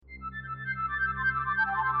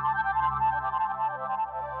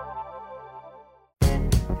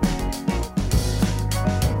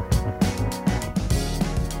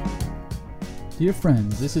Dear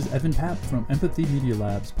friends, this is Evan Papp from Empathy Media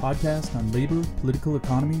Lab's podcast on labor, political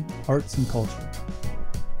economy, arts, and culture.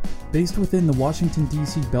 Based within the Washington,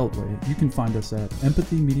 D.C. Beltway, you can find us at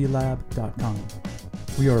empathymedialab.com.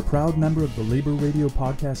 We are a proud member of the Labor Radio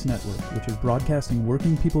Podcast Network, which is broadcasting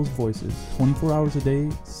working people's voices 24 hours a day,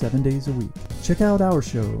 7 days a week. Check out our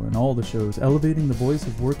show and all the shows elevating the voice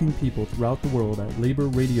of working people throughout the world at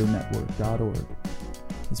laborradionetwork.org.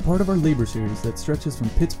 As part of our labor series that stretches from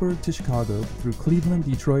Pittsburgh to Chicago through Cleveland,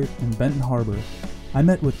 Detroit, and Benton Harbor, I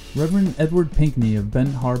met with Reverend Edward Pinkney of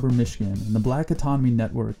Benton Harbor, Michigan, and the Black Autonomy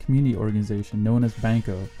Network community organization known as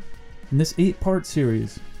BANCO. In this 8-part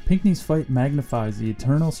series, Pinkney's fight magnifies the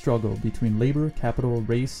eternal struggle between labor, capital,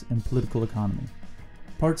 race, and political economy.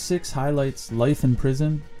 Part 6 highlights life in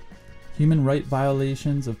prison, human right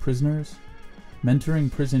violations of prisoners, mentoring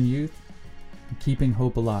prison youth, and keeping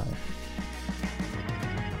hope alive.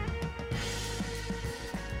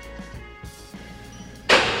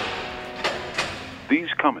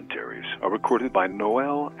 These commentaries are recorded by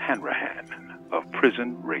Noel Hanrahan of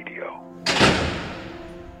Prison Radio.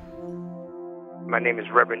 My name is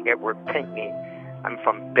Reverend Edward Pinkney. I'm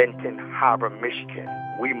from Benton Harbor, Michigan.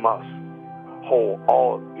 We must hold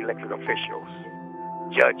all elected officials,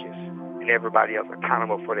 judges, and everybody else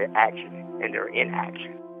accountable for their action and their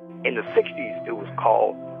inaction. In the 60s, it was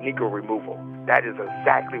called Negro removal. That is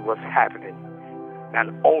exactly what's happening, not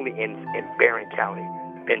only in Barron County,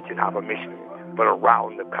 Benton Harbor, Michigan, but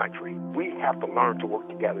around the country. We have to learn to work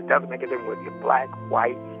together. It doesn't make a difference whether you're black,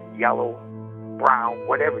 white, yellow, brown,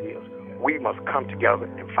 whatever it is. We must come together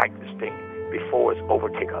and fight this thing before it's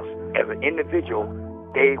overtake us. As an individual,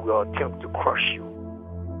 they will attempt to crush you.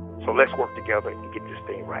 So let's work together and get this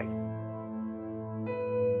thing right.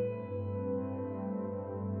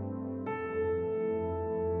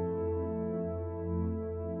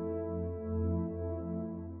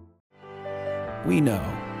 We know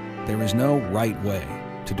there is no right way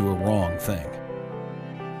to do a wrong thing.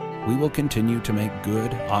 We will continue to make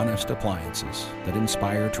good, honest appliances that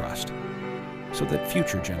inspire trust, so that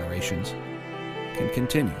future generations can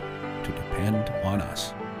continue to depend on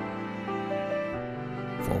us.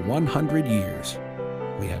 For 100 years,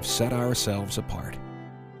 we have set ourselves apart.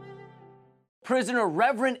 Prisoner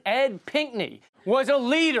Reverend Ed Pinkney was a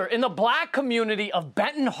leader in the black community of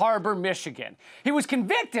Benton Harbor, Michigan. He was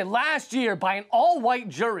convicted last year by an all-white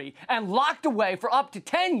jury and locked away for up to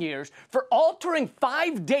 10 years for altering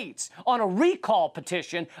 5 dates on a recall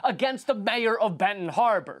petition against the mayor of Benton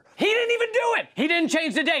Harbor. He didn't even do it! He didn't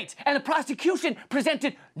change the dates, and the prosecution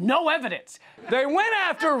presented no evidence. They went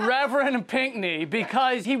after Reverend Pinkney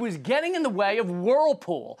because he was getting in the way of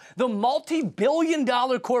Whirlpool, the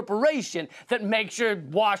multi-billion-dollar corporation that makes your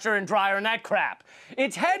washer and dryer and that crap.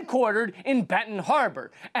 It's headquartered in Benton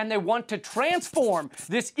Harbor, and they want to transform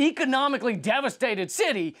this economically devastated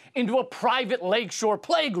city into a private lakeshore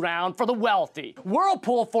playground for the wealthy.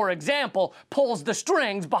 Whirlpool, for example, pulls the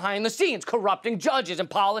strings behind the scenes, corrupting judges and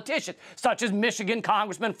politicians, such as Michigan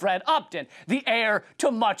Congressman Fred Upton, the heir to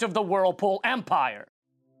much of the Whirlpool empire.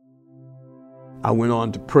 I went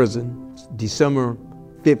on to prison December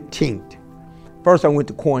 15th. First, I went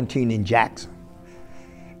to quarantine in Jackson.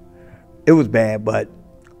 It was bad, but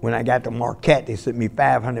when I got to Marquette, they sent me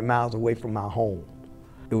 500 miles away from my home.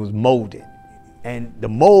 It was molded. And the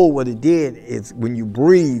mold, what it did is when you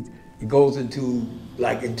breathe, it goes into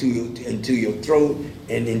your throat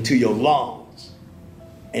and into your lungs.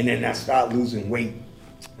 And then I started losing weight.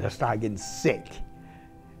 I started getting sick.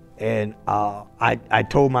 And I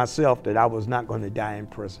told myself that I was not going to die in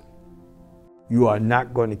prison. You are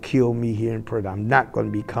not going to kill me here in prison. I'm not going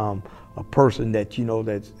to become a person that you know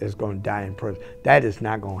that's going to die in prison. That is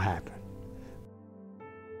not going to happen.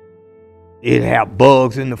 It had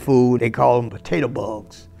bugs in the food. They call them potato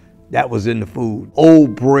bugs. That was in the food.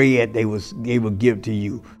 Old bread they would give to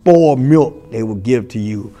you. Spoiled milk they would give to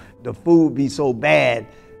you. The food would be so bad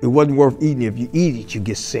it wasn't worth eating. If you eat it, you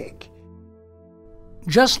get sick.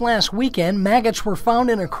 Just last weekend, maggots were found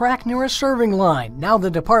in a crack near a serving line. Now the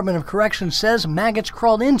Department of Corrections says maggots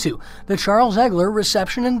crawled into the Charles Egler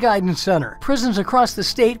Reception and Guidance Center. Prisons across the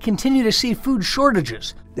state continue to see food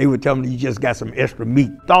shortages. They would tell me you just got some extra meat.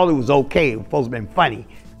 Thought it was okay. It was supposed to have been funny.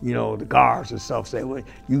 You know, the guards and stuff say, well,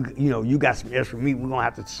 you got some extra meat. We're gonna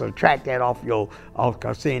have to subtract that off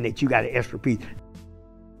saying that you got an extra piece.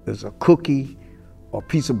 There's a cookie or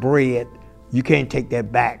piece of bread. You can't take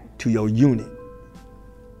that back to your unit.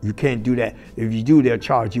 You can't do that. If you do, they'll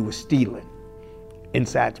charge you with stealing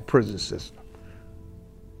inside the prison system.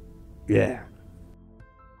 Yeah.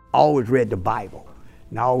 I always read the Bible,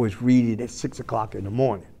 and I always read it at 6 o'clock in the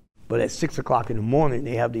morning. But at 6 o'clock in the morning,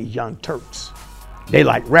 they have these young Turks. They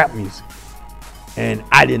like rap music. And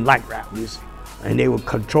I didn't like rap music. And they would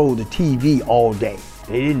control the TV all day.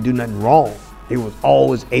 They didn't do nothing wrong. They was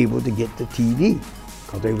always able to get the TV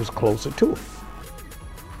because they was closer to it.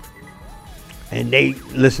 And they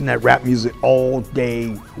listened to rap music all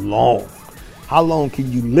day long. How long can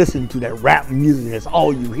you listen to that rap music? That's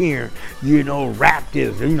all you hear. You know, rap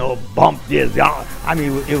this, you know, bump this. I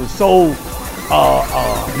mean, it was so,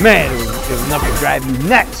 man, it was enough to drive you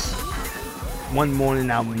nuts. One morning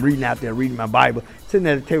I'm reading out there, reading my Bible, sitting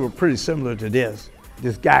at a table pretty similar to this.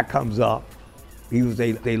 This guy comes up, he was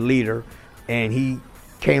a leader, and he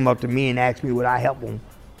came up to me and asked me would I help him,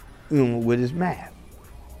 you know, with his math.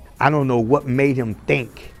 I don't know what made him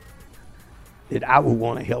think that I would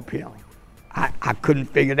want to help him. I couldn't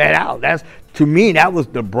figure that out. To me, that was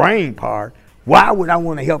the brain part. Why would I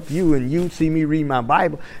want to help you and you see me read my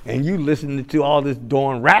Bible and you listening to all this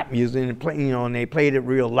darn rap music and play, you know, and they played it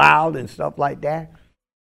real loud and stuff like that?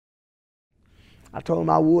 I told him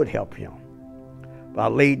I would help him, but I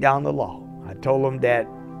laid down the law. I told him that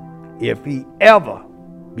if he ever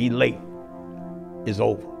be late, it's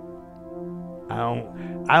over.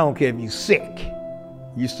 I don't care if you're sick.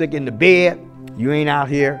 You sick in the bed, you ain't out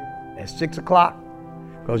here at 6 o'clock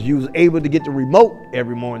because you was able to get the remote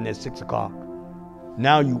every morning at 6 o'clock.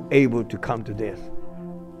 Now you able to come to this.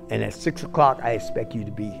 And at 6 o'clock, I expect you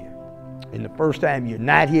to be here. And the first time you're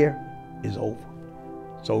not here is over.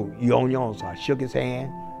 So you're on your own. So I shook his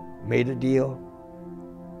hand, made a deal,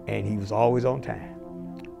 and he was always on time.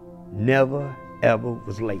 Never, ever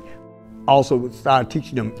was late. Also started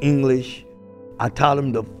teaching them English. I taught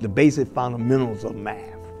them the basic fundamentals of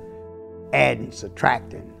math. Adding,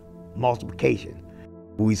 subtracting, multiplication.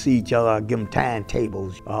 When we see each other, I give them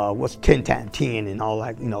timetables. What's 10 times 10 and all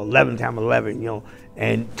that, you know, 11 times 11, you know.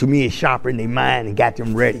 And to me, it sharpened their mind and got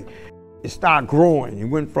them ready. It started growing. It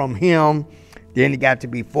went from him, then it got to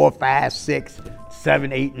be 4, 5, 6,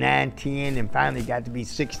 7, 8, 9, 10, and finally got to be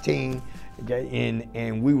 16.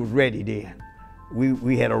 And we was ready then.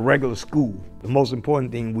 We had a regular school. The most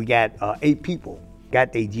important thing, we got 8 people,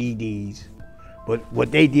 got their GEDs. But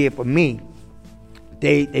what they did for me,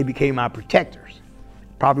 they became my protectors.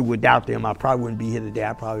 Probably without them, I probably wouldn't be here today.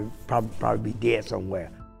 I'd probably be dead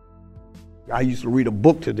somewhere. I used to read a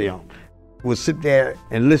book to them. Would sit there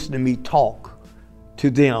and listen to me talk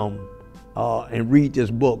to them and read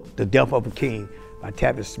this book, The Death of a King by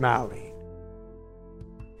Tavis Smiley.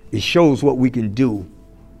 It shows what we can do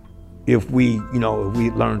if we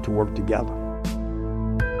learn to work together.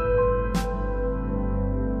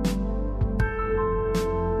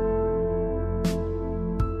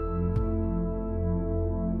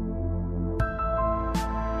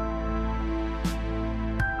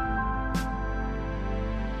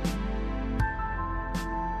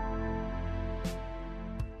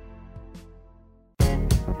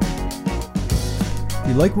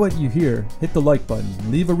 If you like what you hear, hit the like button,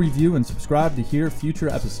 leave a review, and subscribe to hear future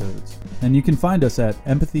episodes. And you can find us at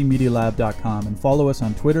empathymedialab.com and follow us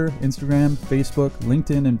on Twitter, Instagram, Facebook,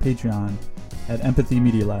 LinkedIn, and Patreon at Empathy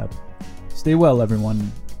Media Lab. Stay well,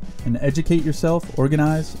 everyone, and educate yourself,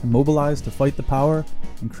 organize, and mobilize to fight the power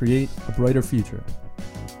and create a brighter future.